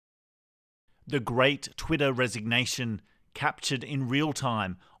The great Twitter resignation captured in real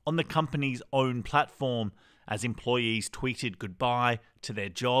time on the company's own platform as employees tweeted goodbye to their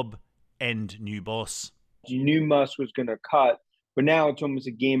job and new boss. You knew Musk was going to cut, but now it's almost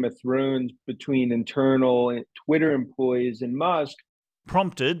a Game of Thrones between internal Twitter employees and Musk.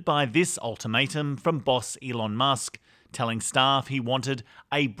 Prompted by this ultimatum from boss Elon Musk, telling staff he wanted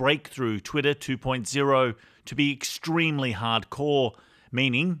a breakthrough Twitter 2.0 to be extremely hardcore,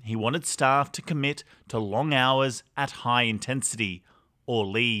 meaning he wanted staff to commit to long hours at high intensity or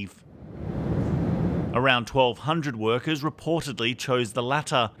leave. Around 1,200 workers reportedly chose the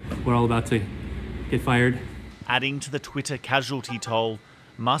latter. We're all about to get fired. Adding to the Twitter casualty toll,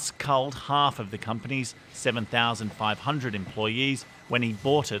 Musk culled half of the company's 7,500 employees when he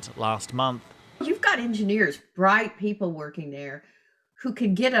bought it last month. You've got engineers, bright people working there who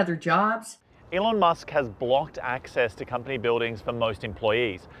can get other jobs. Elon Musk has blocked access to company buildings for most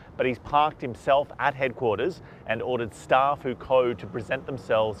employees, but he's parked himself at headquarters and ordered staff who code to present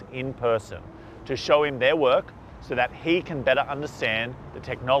themselves in person to show him their work so that he can better understand the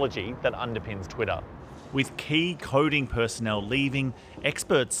technology that underpins Twitter. With key coding personnel leaving,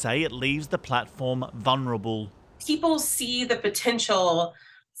 experts say it leaves the platform vulnerable. People see the potential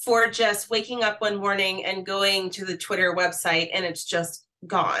for just waking up one morning and going to the Twitter website and it's just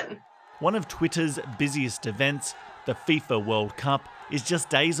gone. One of Twitter's busiest events, the FIFA World Cup, is just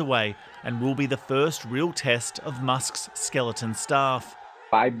days away and will be the first real test of Musk's skeleton staff.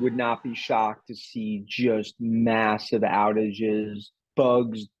 I would not be shocked to see just massive outages,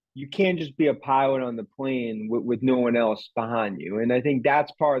 bugs. You can't just be a pilot on the plane with no one else behind you. And I think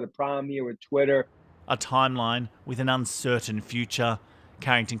that's part of the problem here with Twitter. A timeline with an uncertain future.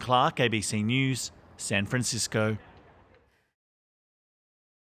 Carrington Clark, ABC News, San Francisco.